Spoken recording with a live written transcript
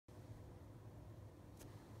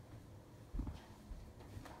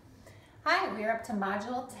Hi, we are up to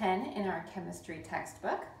Module 10 in our chemistry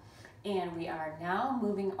textbook, and we are now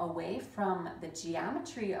moving away from the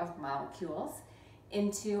geometry of molecules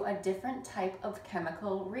into a different type of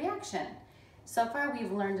chemical reaction. So far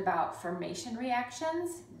we've learned about formation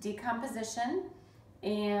reactions, decomposition,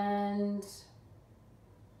 and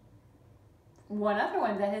one other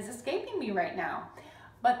one that is escaping me right now.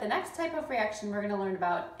 But the next type of reaction we're going to learn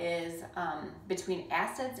about is between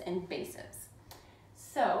acids and bases.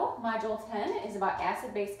 So, Module 10 is about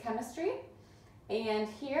acid-base chemistry, and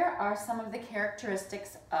here are some of the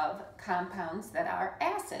characteristics of compounds that are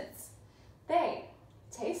acids. They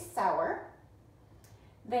taste sour,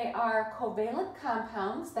 they are covalent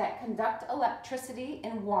compounds that conduct electricity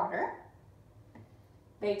in water,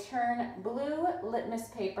 they turn blue litmus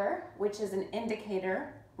paper, which is an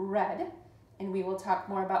indicator, red, and we will talk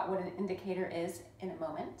more about what an indicator is in a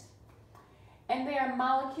moment. And they are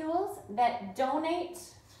molecules that donate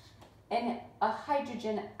a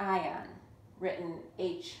hydrogen ion, written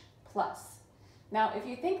H+. Now, if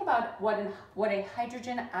you think about what a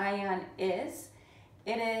hydrogen ion is,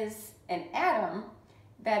 it is an atom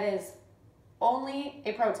that is only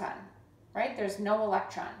a proton, right? There's no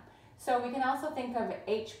electron. So we can also think of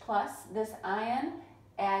H+, this ion,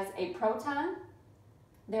 as a proton.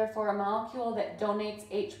 Therefore, a molecule that donates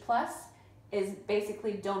H+ is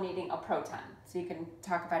basically donating a proton. So you can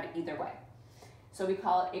talk about it either way. So we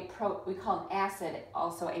call an acid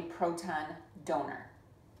also a proton donor.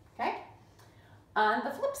 Okay? On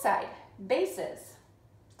the flip side, bases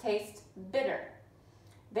taste bitter.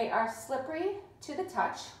 They are slippery to the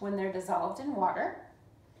touch when they're dissolved in water.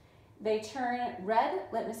 They turn red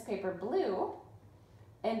litmus paper blue,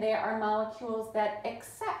 and they are molecules that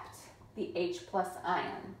accept the H+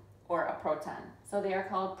 ion or a proton. So they are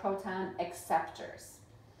called proton acceptors.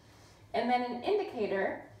 And then an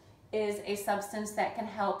indicator is a substance that can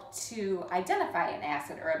help to identify an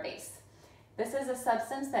acid or a base. This is a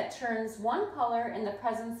substance that turns one color in the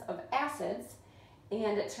presence of acids,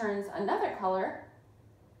 and it turns another color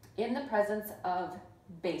in the presence of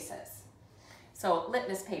bases. So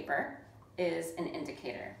litmus paper is an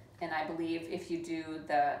indicator, and I believe if you do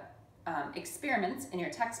the experiments in your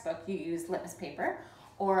textbook, you use litmus paper,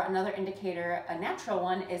 or another indicator, a natural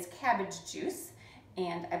one, is cabbage juice,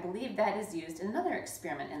 and I believe that is used in another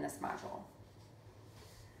experiment in this module.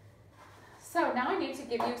 So now I need to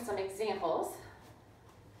give you some examples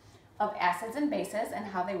of acids and bases and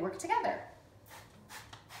how they work together.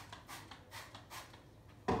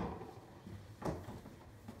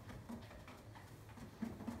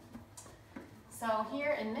 So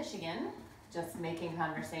here in Michigan, just making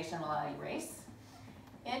conversation while I erase,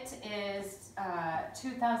 it is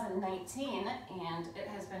 2019 and it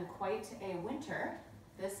has been quite a winter.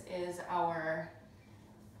 This is our,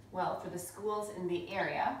 well, for the schools in the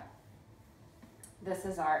area, this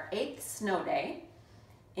is our 8th snow day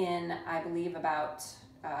in, I believe, about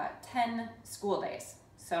 10 school days.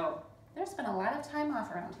 So there's been a lot of time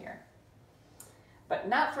off around here. But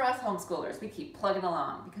not for us homeschoolers. We keep plugging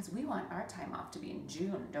along because we want our time off to be in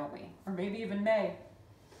June, don't we? Or maybe even May.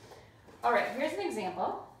 All right, here's an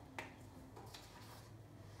example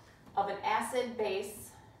of an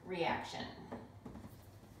acid-base reaction.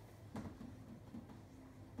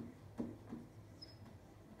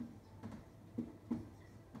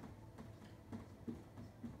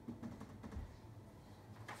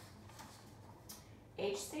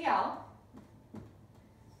 HCl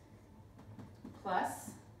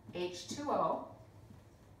plus H2O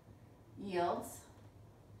yields.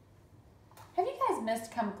 Have you guys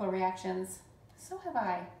missed chemical reactions? So have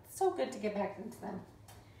I. It's so good to get back into them.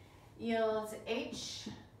 Yields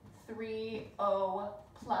H3O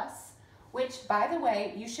plus, which, by the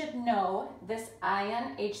way, you should know this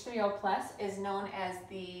ion, H3O plus, is known as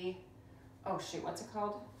the, oh shoot, what's it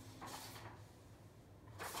called?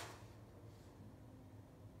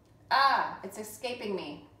 Ah, it's escaping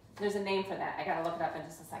me. There's a name for that. I gotta look it up in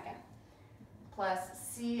just a second. Plus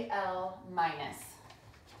Cl minus.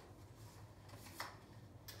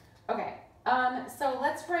 Okay, so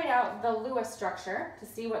let's write out the Lewis structure to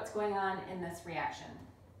see what's going on in this reaction.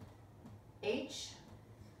 HCl,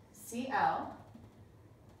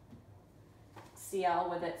 Cl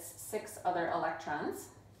with its 6 other electrons,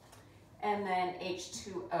 and then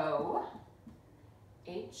H2O,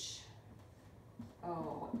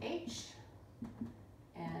 HOH,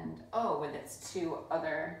 and O with its 2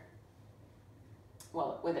 other,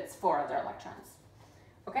 well, with its 4 other electrons.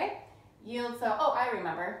 Okay, yields, oh, I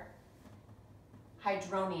remember,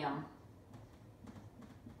 hydronium.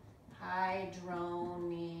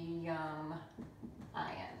 Hydronium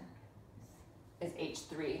ion is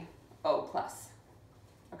H3O plus.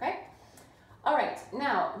 Okay, All right,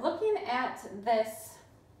 now looking at this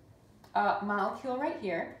molecule right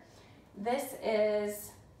here, this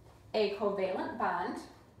is a covalent bond.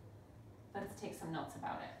 Let's take some notes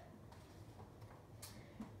about it.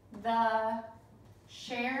 The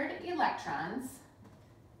shared electrons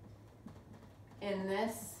in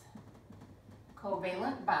this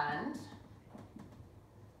covalent bond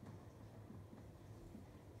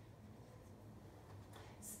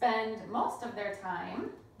spend most of their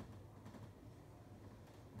time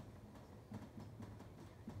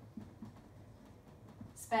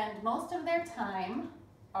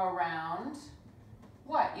around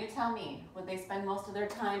what? You tell me. Would they spend most of their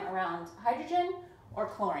time around hydrogen or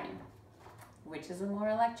chlorine? Which is more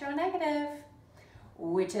electronegative?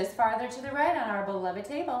 Which is farther to the right on our beloved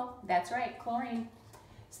table? That's right, chlorine.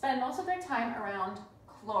 Spend most of their time around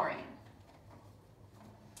chlorine.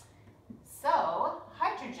 So,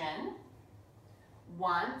 hydrogen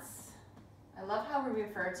wants, I love how we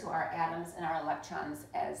refer to our atoms and our electrons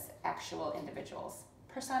as actual individuals.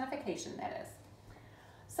 Personification, that is.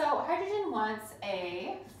 So, hydrogen wants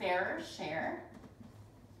a fairer share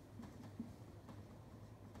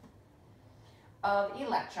of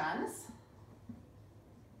electrons.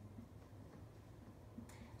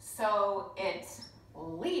 So, it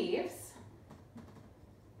leaves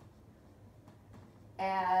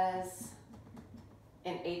as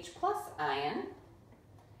an H+ ion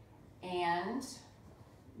and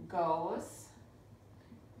goes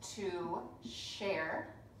to share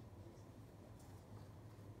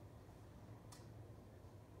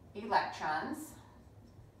electrons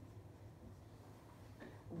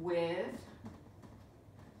with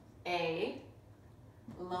a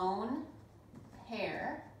lone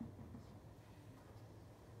pair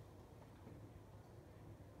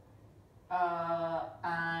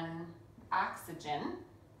on oxygen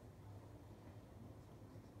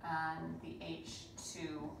on the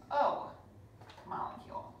H2O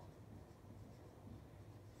molecule.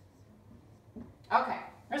 Okay,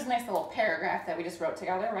 there's a nice little paragraph that we just wrote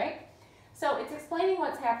together, right? So it's explaining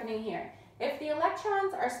what's happening here. If the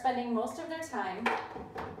electrons are spending most of their time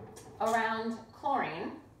around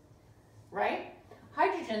chlorine, right?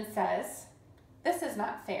 Hydrogen says, this is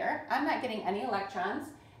not fair. I'm not getting any electrons.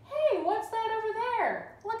 Hey, what's that over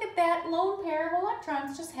there? Look at that lone pair of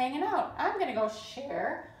electrons just hanging out. I'm going to go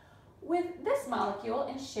share with this molecule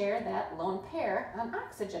and share that lone pair on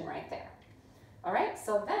oxygen right there. All right,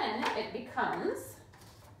 so then it becomes,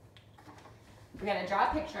 we're going to draw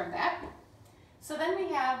a picture of that. So then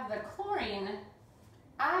we have the chlorine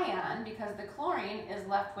ion, because the chlorine is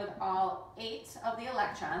left with all 8 of the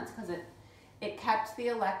electrons, because it kept the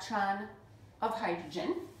electron of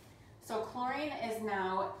hydrogen. So chlorine is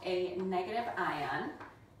now a negative ion.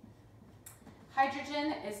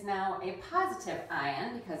 Hydrogen is now a positive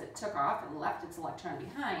ion because it took off and left its electron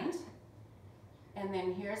behind. And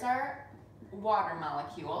then here's our water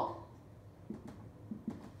molecule.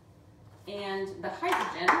 And the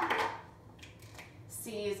hydrogen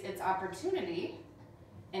sees its opportunity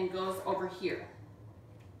and goes over here.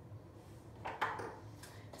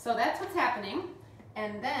 So that's what's happening.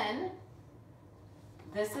 And then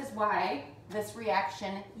this is why this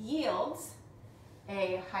reaction yields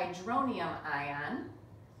a hydronium ion.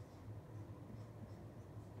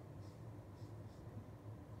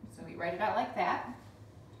 So we write it out like that.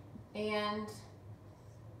 And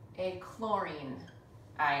a chlorine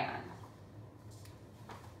ion.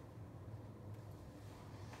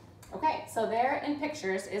 Okay, so there in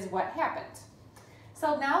pictures is what happened.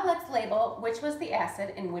 So now let's label which was the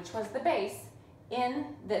acid and which was the base in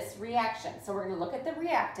this reaction. So we're going to look at the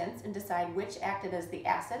reactants and decide which acted as the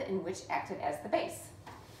acid and which acted as the base.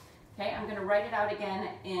 Okay, I'm going to write it out again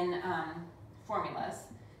in formulas.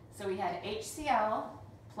 So we had HCl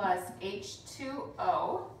plus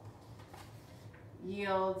H2O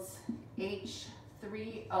yields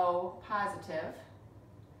H3O positive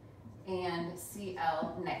and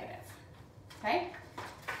Cl negative. Okay,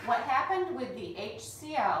 what happened with the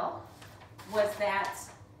HCl was that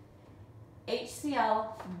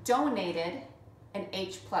HCl donated an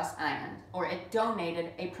H+ ion, or it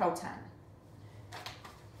donated a proton.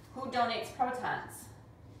 Who donates protons?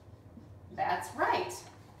 That's right,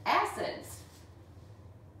 acids,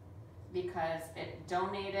 because it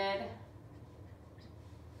donated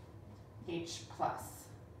H+,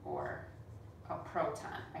 or a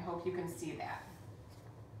proton. I hope you can see that.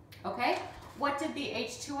 Okay, what did the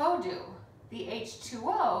H2O do? The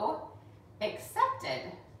H2O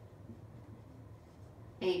accepted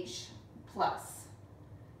H+.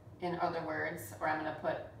 In other words, or I'm going to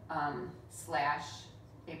put slash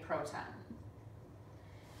a proton.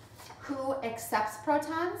 Who accepts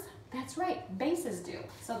protons? That's right, bases do.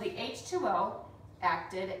 So the H2O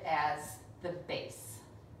acted as the base.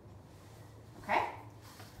 Okay?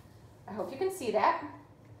 I hope you can see that.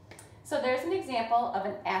 So there's an example of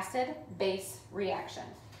an acid-base reaction.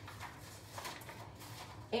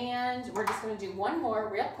 And we're just going to do one more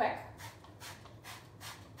real quick.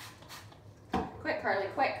 Quick, Carly,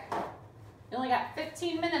 quick. You only got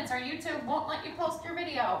 15 minutes or YouTube won't let you post your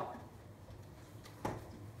video.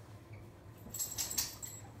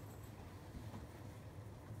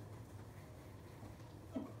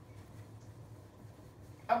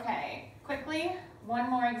 Okay, quickly, one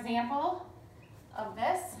more example of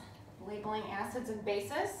this, labeling acids and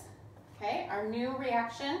bases. Okay, our new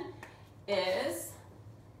reaction is,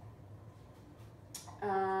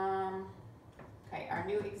 our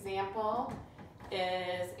new example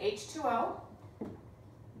is H2O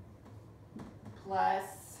plus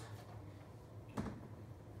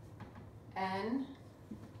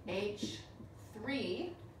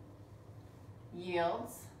NH3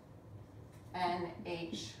 yields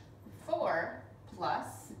NH4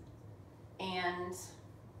 plus and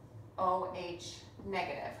OH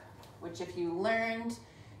negative, which if you learned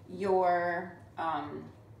your,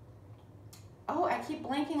 oh, I keep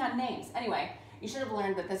blanking on names. Anyway, you should have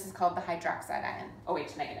learned that this is called the hydroxide ion,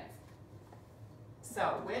 OH negative.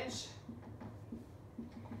 So which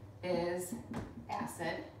is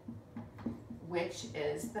acid, which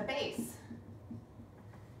is the base,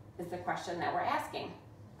 is the question that we're asking,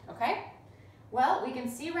 okay? Well, we can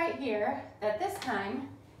see right here that this time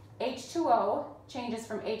H2O changes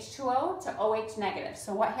from H2O to OH negative.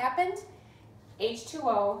 So what happened?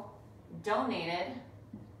 H2O donated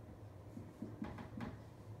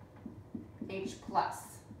H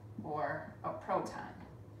plus, or a proton,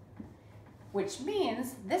 which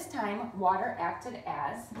means this time water acted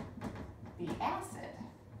as the acid,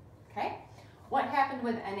 okay? What happened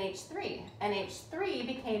with NH3? NH3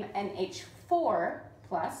 became NH4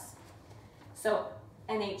 plus, so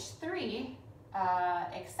NH3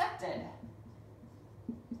 accepted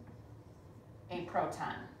a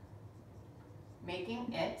proton,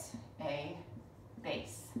 making it a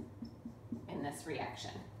base in this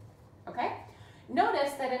reaction, okay?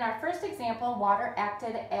 Notice that in our first example, water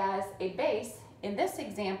acted as a base. In this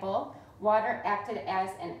example, water acted as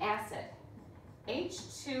an acid.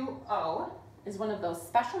 H2O is one of those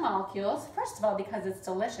special molecules, first of all, because it's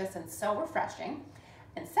delicious and so refreshing,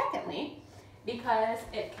 and secondly, because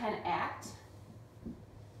it can act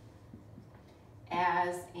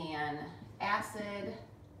as an acid,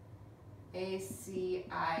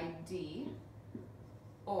 ACID,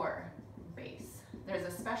 or base.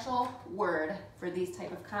 There's a special word for these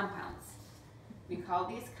type of compounds. We call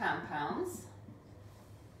these compounds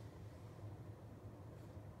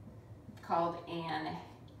called an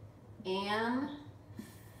amphiphotic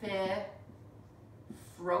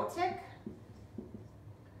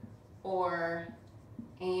or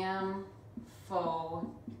amphoteric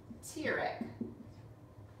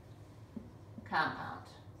compound.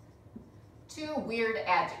 Two weird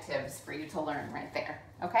adjectives for you to learn right there,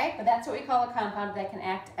 okay? But that's what we call a compound that can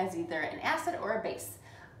act as either an acid or a base.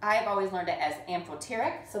 I've always learned it as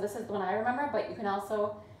amphoteric, so this is the one I remember, but you can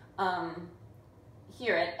also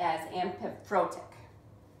hear it as amphiphotic,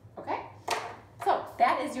 okay? So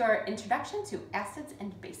that is your introduction to acids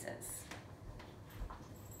and bases.